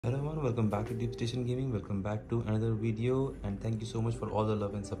Hello everyone, welcome back to Deep Station Gaming. Welcome back to another video, and thank you so much for all the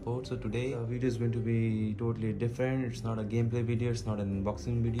love and support. So today the video is going to be totally different. It's not a gameplay video, it's not an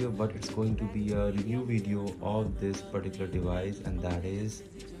unboxing video, but it's going to be a review video of this particular device, and that is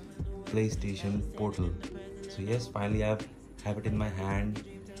PlayStation Portal. So yes, finally I have it in my hand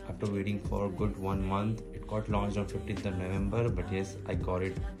after waiting for a good 1 month. It got launched on 15th of November, but yes, I got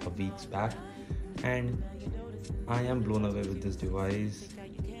it a weeks back, and I am blown away with this device.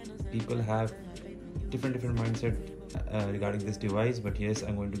 People have different mindset regarding this device, but yes,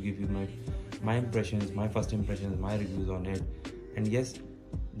 I'm going to give you my impressions, my first impressions, my reviews on it. And yes,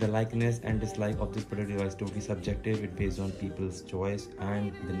 the likeness and dislike of this particular device is totally subjective. It's based on people's choice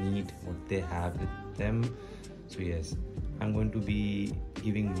and the need what they have with them. So yes, I'm going to be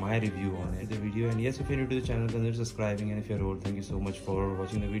giving my review on it, the video. And yes, if you're new to the channel, consider subscribing, and if you're old, thank you so much for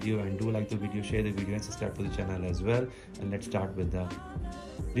watching the video, and do like the video, share the video, and subscribe to the channel as well. And let's start with the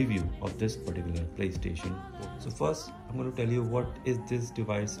review of this particular PlayStation. So first, I'm going to tell you what is this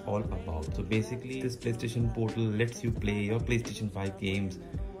device all about. So basically, this PlayStation Portal lets you play your PlayStation 5 games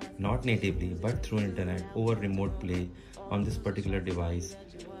not natively but through internet over remote play on this particular device.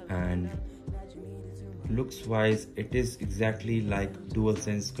 And looks wise, it is exactly like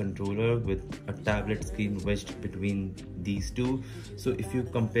DualSense controller with a tablet screen wedged between these two. So if you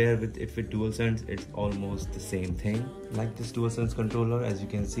compare with it with DualSense, it's almost the same thing. Like this DualSense controller, as you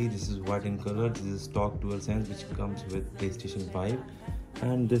can see, this is white in color. This is stock DualSense which comes with PlayStation 5,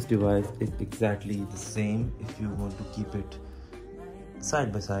 and this device is exactly the same. If you want to keep it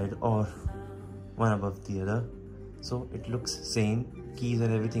side by side or one above the other, so it looks same. Keys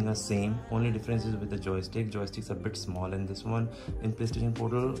and everything are same. Only difference is with the joystick's a bit small in this one. In PlayStation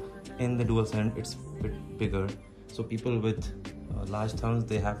Portal, in the DualSense, it's a bit bigger, so people with large thumbs,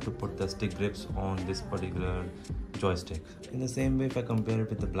 they have to put the stick grips on this particular joystick. In the same way, if I compare it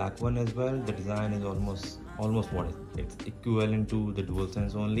with the black one as well, the design is almost what it's equivalent to the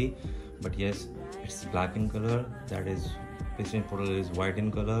DualSense only, but yes, it's black in color. That is, PlayStation Portal is white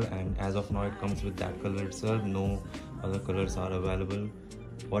in color, and as of now it comes with that color itself. No other colors are available,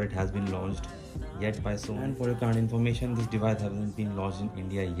 or it has been launched yet by Sony. And for your current information, this device hasn't been launched in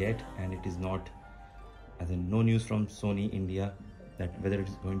India yet, and it is not, as in no news from Sony India that whether it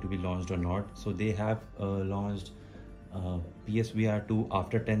is going to be launched or not. So they have launched PSVR 2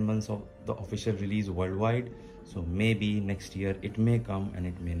 after 10 months of the official release worldwide. So maybe next year it may come and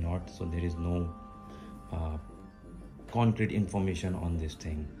it may not. So there is no concrete information on this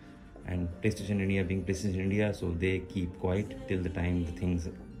thing. And PlayStation India being PlayStation India, so they keep quiet till the time the things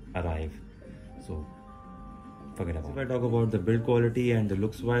arrive. So forget about it. If I talk about the build quality and the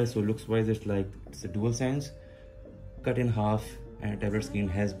looks wise, so looks wise it's a DualSense cut in half, and a tablet screen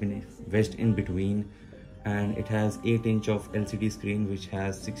has been wedged in between, and it has 8-inch of LCD screen which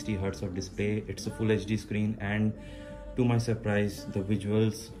has 60 Hz of display. It's a full HD screen, and to my surprise, the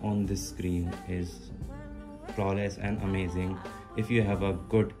visuals on this screen is flawless and amazing. If you have a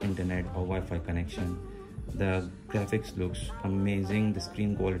good internet or Wi-Fi connection, the graphics looks amazing, the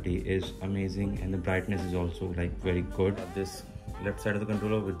screen quality is amazing, and the brightness is also like very good. This left side of the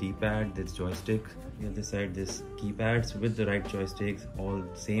controller with D-pad, this joystick. The other side, this keypads with the right joysticks. All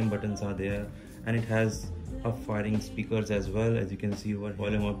same buttons are there, and it has up firing speakers as well. As you can see over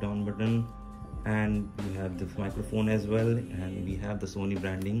volume up down button, and we have this microphone as well, and we have the Sony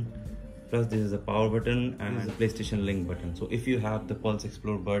branding. Plus this is a power button, and this is a PlayStation Link button. So if you have the Pulse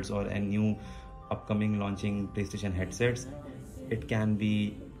Explore Buds or any new upcoming launching PlayStation headsets, it can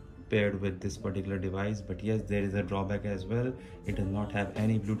be paired with this particular device. But yes, there is a drawback as well. It does not have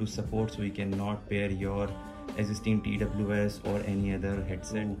any Bluetooth support, so you cannot pair your existing TWS or any other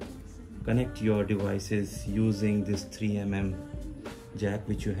headset. Connect your devices using this 3mm jack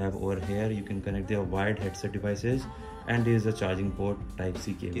which you have over here. You can connect their wired headset devices, and there is a charging port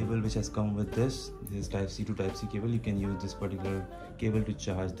Type-C cable which has come with this. This is Type-C to Type-C cable. You can use this particular cable to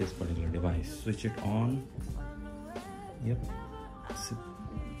charge this particular device. Switch it on. Yep, it's a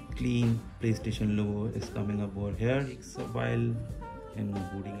clean PlayStation logo is coming up over here. It takes a while in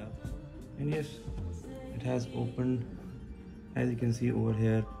booting up, and yes, it has opened. As you can see over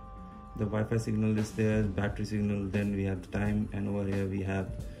here, the Wi-Fi signal is there, battery signal, then we have the time, and over here we have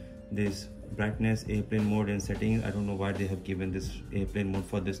this brightness, airplane mode, and settings. I don't know why they have given this airplane mode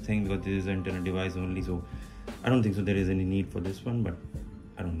for this thing, because this is an internet device only, so I don't think so there is any need for this one, but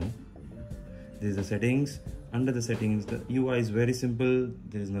I don't know. This is the settings. Under the settings, the UI is very simple.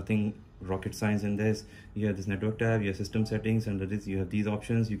 There is nothing rocket science in this. You have this network tab, your system settings. Under this you have these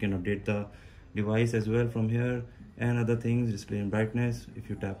options. You can update the device as well from here, and other things, display and brightness. If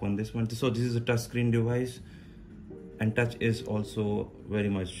you tap on this one, so this is a touch screen device, and touch is also very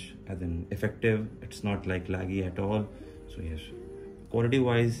much as in effective. It's not like laggy at all. So yes, quality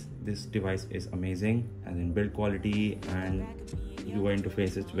wise this device is amazing, and in build quality and UI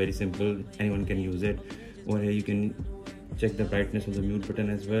interface it's very simple, anyone can use it. Over here you can check the brightness of the mute button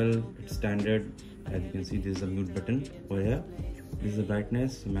as well. It's standard. As you can see, this is a mute button. Over here this is the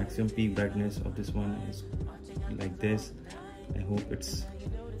brightness. Maximum peak brightness of this one is like this. I hope it's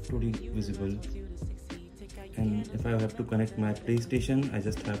totally visible. And if I have to connect my PlayStation, I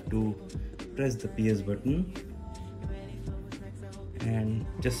just have to press the PS button and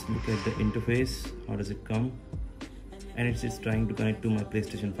just look at the interface. How does it come? And it's just trying to connect to my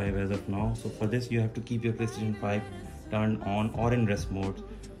PlayStation 5 as of now. So for this you have to keep your PlayStation 5 turned on or in rest mode,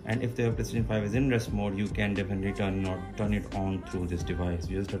 and if the PlayStation 5 is in rest mode, you can definitely turn it on through this device.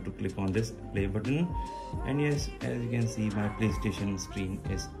 You just have to click on this play button, and yes, as you can see, my PlayStation screen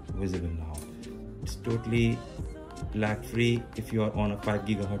is visible now. It's totally lag free if you are on a 5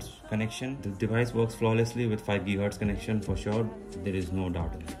 GHz connection. The device works flawlessly with 5 GHz connection for sure, there is no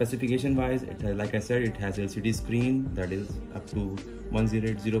doubt. Specification wise, it has, like I said, it has LCD screen that is up to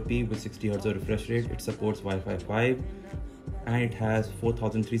 1080p with 60 Hz of refresh rate. It supports Wi-Fi 5, and it has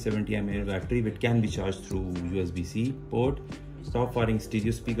 4370 mAh battery which can be charged through USB-C port. Top firing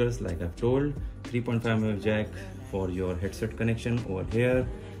stereo speakers like I've told, 3.5mm jack for your headset connection over here,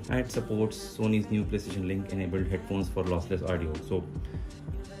 and it supports Sony's new PlayStation Link enabled headphones for lossless audio. So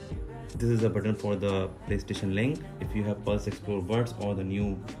this is a button for the PlayStation Link. If you have Pulse Explore buds or the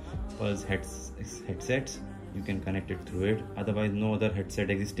new Pulse headsets, you can connect it through it. Otherwise no other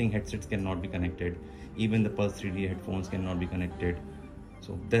existing headsets cannot be connected. Even the Pulse 3D headphones cannot be connected.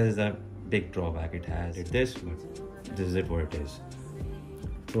 So there is a big drawback it has. But this is it what it is.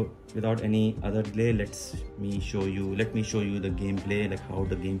 So without any other delay, let me show you the gameplay, like how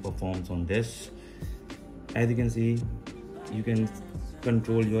the game performs on this. As you can see, you can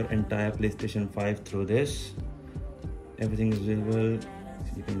control your entire PlayStation 5 through this. Everything is visible.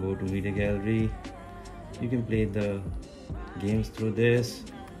 You can go to media gallery, you can play the games through this.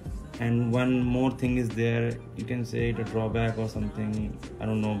 And one more thing is there, you can say it a drawback or something, I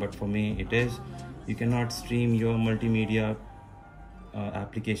don't know, but for me it is, you cannot stream your multimedia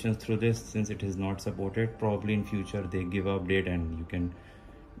applications through this since it is not supported. Probably in future they give an update and you can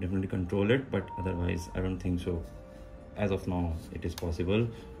definitely control it, but otherwise I don't think so. As of now it is possible.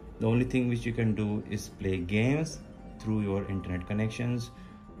 The only thing which you can do is play games through your internet connections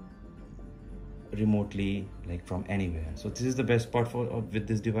remotely, like from anywhere. So this is the best part with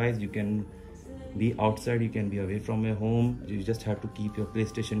this device. You can be outside, you can be away from your home, you just have to keep your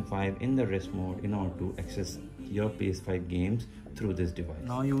PlayStation 5 in the rest mode in order to access your PS5 games through this device.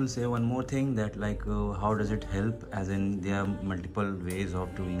 Now you will say one more thing, that like how does it help, as in there are multiple ways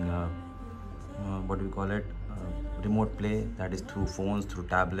of doing what do we call it, remote play, that is through phones, through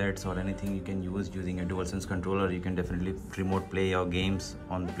tablets, or anything you can use using a DualSense controller. You can definitely remote play your games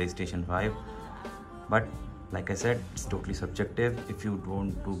on the PlayStation 5, but like I said, it's totally subjective. If you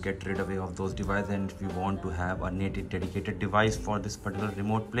want to get rid of those devices and if you want to have a native dedicated device for this particular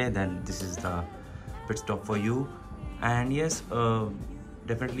remote play, then this is the pit stop for you. And yes,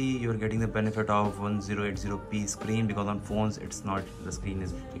 definitely you're getting the benefit of 1080p screen, because on phones it's not, the screen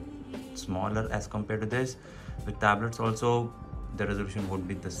is smaller as compared to this. With tablets also the resolution would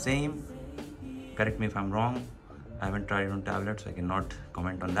be the same. Correct me if I'm wrong, I haven't tried it on tablets, so I cannot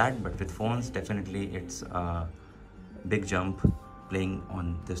comment on that, but with phones definitely it's a big jump playing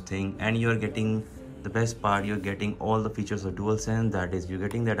on this thing. And you're getting the best part, you're getting all the features of DualSense, that is, you're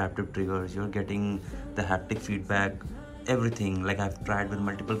getting the adaptive triggers, you're getting the haptic feedback, everything. Like I've tried with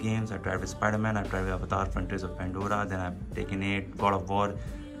multiple games, I've tried with Spider-Man, I've tried with Avatar Frontiers of Pandora, then I've taken it, God of War.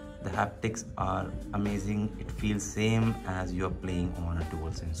 The haptics are amazing. It feels same as you're playing on a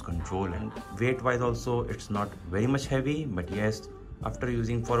DualSense controller. And weight wise also, it's not very much heavy, but yes, after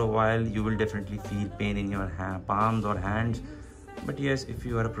using for a while you will definitely feel pain in your palms or hands. But yes, if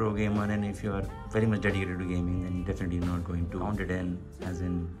you are a pro gamer and if you are very much dedicated to gaming, then definitely you're not going to count it in, as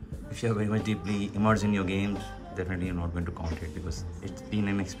in if you are very much deeply immersed in your games, definitely you're not going to count it, because it's been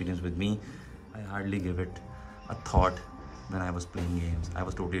an experience with me. I hardly give it a thought when I was playing games. I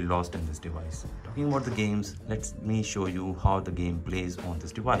was totally lost in this device. Talking about the games, let me show you how the game plays on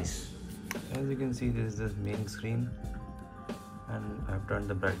this device. As you can see, this is the main screen, and I've turned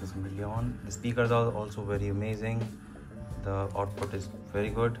the brightness completely on. The speakers are also very amazing. The output is very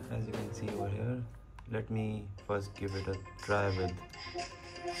good, as you can see over here. Let me first give it a try with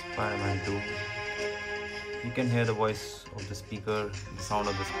Spider-Man 2. You can hear the voice of the speaker, the sound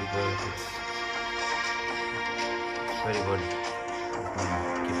of the speaker. It's very good.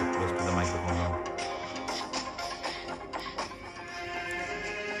 Keep it close to the microphone now.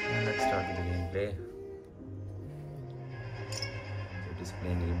 And let's start with the gameplay. It is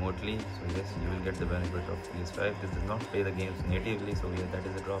playing remotely, so yes, you will get the benefit of PS5. This does not play the games natively, so yeah, that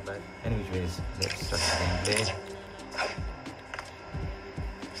is a drawback. Anyways, let's start the gameplay.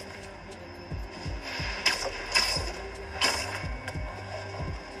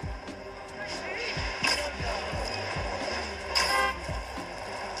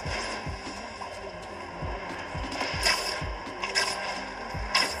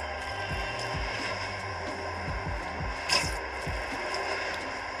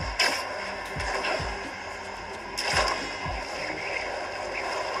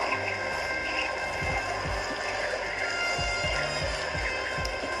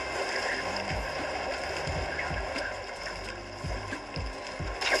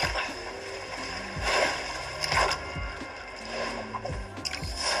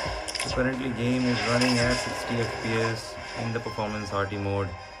 Currently game is running at 60 FPS in the performance RT mode,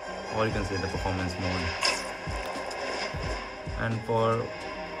 or you can say the performance mode, and for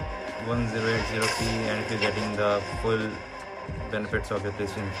 1080p, and if you're getting the full benefits of your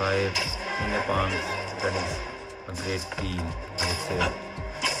PlayStation 5 in your palms, that is a great deal, I would say.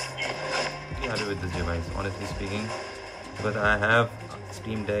 Pretty happy with this device, honestly speaking, because I have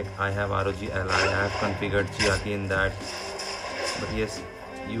Steam Deck, I have ROG Ally, I have configured Chiaki in that, but yes,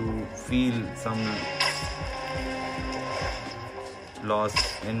 you feel some loss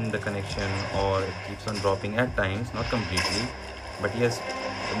in the connection, or it keeps on dropping at times, not completely, but yes,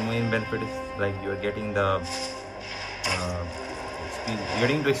 the main benefit is like you are getting the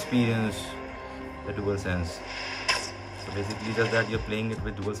getting to experience the DualSense. So basically just that you're playing it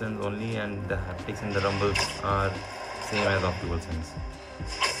with DualSense only, and the haptics and the rumbles are same as of DualSense.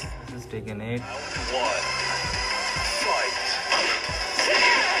 This is taken 8.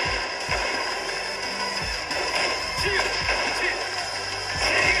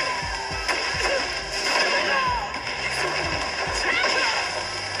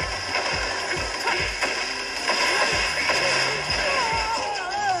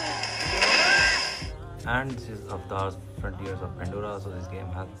 And this is Avatar's Frontiers of Pandora, so this game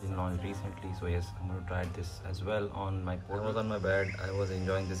has been launched recently, so yes, I'm going to try this as well on my portal. I was on my bed, I was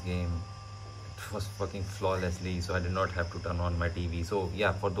enjoying this game, it was fucking flawlessly, so I did not have to turn on my TV. So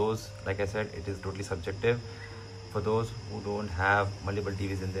yeah, for those, like I said, it is totally subjective. For those who don't have multiple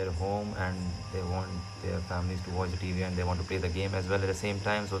TVs in their home and they want their families to watch the TV and they want to play the game as well at the same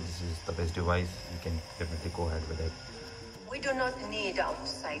time, so this is the best device. You can definitely go ahead with it. We do not need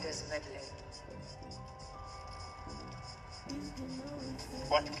outsiders meddling.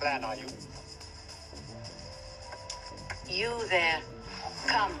 What clan are you? You there.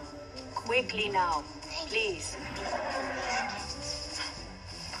 Come. Quickly now. Please.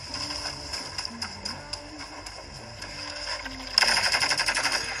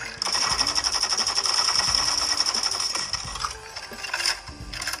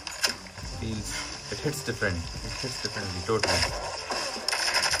 It hits different. It hits differently, totally.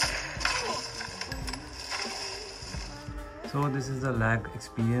 So this is the lag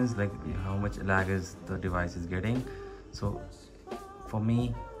experience, like how much lag is the device is getting. So for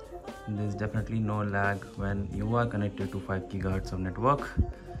me, there's definitely no lag when you are connected to 5 gigahertz of network.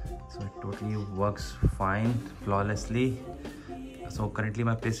 So it totally works fine, flawlessly. So currently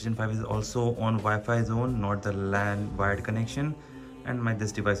my PlayStation 5 is also on Wi-Fi zone, not the LAN wired connection, and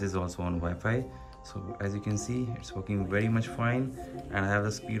this device is also on Wi-Fi. So as you can see, it's working very much fine, and I have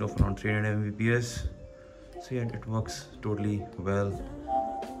the speed of around 300 Mbps. So yeah, it works totally well.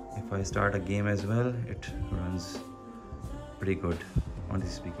 If I start a game as well, it runs pretty good,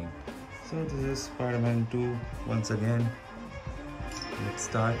 honestly speaking. So this is Spider-Man 2 once again. Let's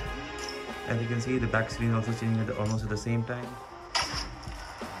start. As you can see, the back screen also changing at almost at the same time.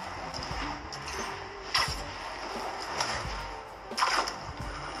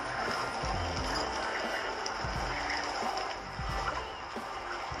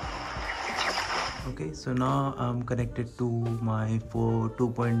 Okay, so now I'm connected to my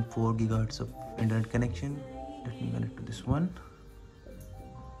 2.4 gigahertz of internet connection. Let me connect to this one.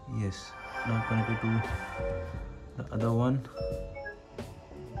 Yes, now connected to the other one.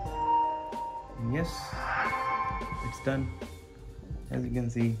 Yes, it's done. As you can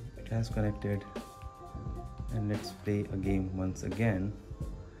see, it has connected. And let's play a game once again.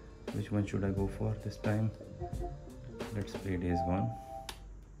 Which one should I go for this time? Let's play Days 1.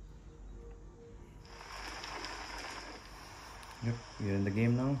 Yep, we are in the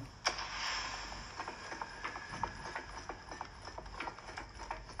game now.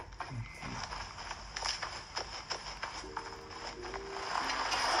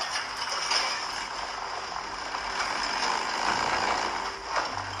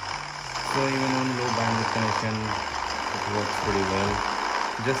 So even on low bandwidth connection, it works pretty well.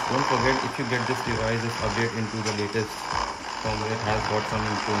 Just don't forget, if you get this device, just update into the latest firmware. It has got some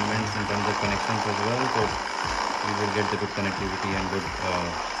improvements in terms of connections as well, so you will get the good connectivity and good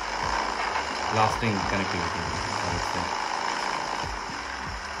lasting connectivity, I would say.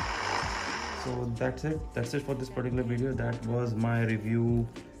 So that's it for this particular video. That was my review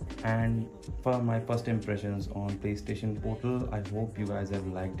and for my first impressions on PlayStation Portal. I hope you guys have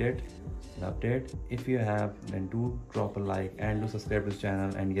liked it, loved it. If you have, then do drop a like and do subscribe to this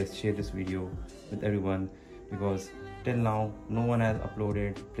channel, and yes, share this video with everyone, because till now no one has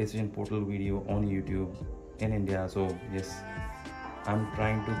uploaded PlayStation Portal video on YouTube in India. So yes, I'm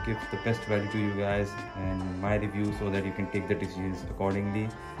trying to give the best value to you guys and my review, so that you can take the decisions accordingly.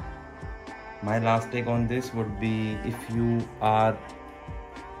 My last take on this would be, if you are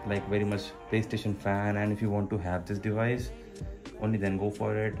like very much PlayStation fan and if you want to have this device, only then go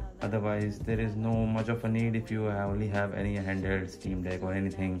for it. Otherwise, there is no much of a need. If you only have any handheld Steam Deck or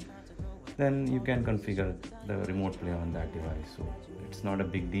anything, then you can configure the remote play on that device. So it's not a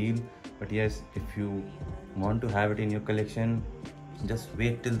big deal. But yes, if you want to have it in your collection, just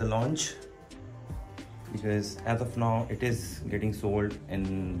wait till the launch, because as of now it is getting sold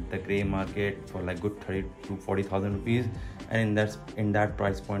in the grey market for like good 30 to 40,000 rupees, and in that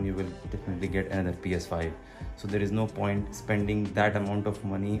price point you will definitely get another PS5. So there is no point spending that amount of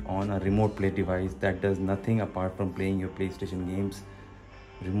money on a remote play device that does nothing apart from playing your PlayStation games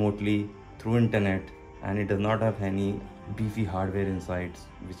remotely through internet, and it does not have any beefy hardware inside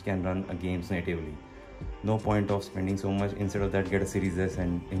which can run a games natively. No point of spending so much. Instead of that, get a Series S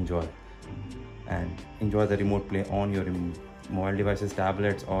and enjoy the remote play on your mobile devices,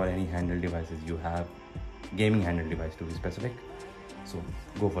 tablets, or any handheld devices you have, gaming handheld device to be specific. So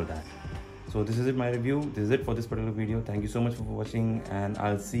go for that. So this is it, my review. This is it for this particular video. Thank you so much for watching, and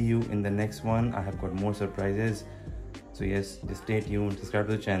I'll see you in the next one. I have got more surprises, so yes, just stay tuned, subscribe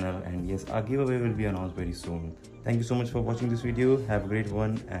to the channel, and yes, our giveaway will be announced very soon. Thank you so much for watching this video. Have a great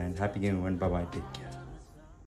one and happy gaming one. Bye bye, take care.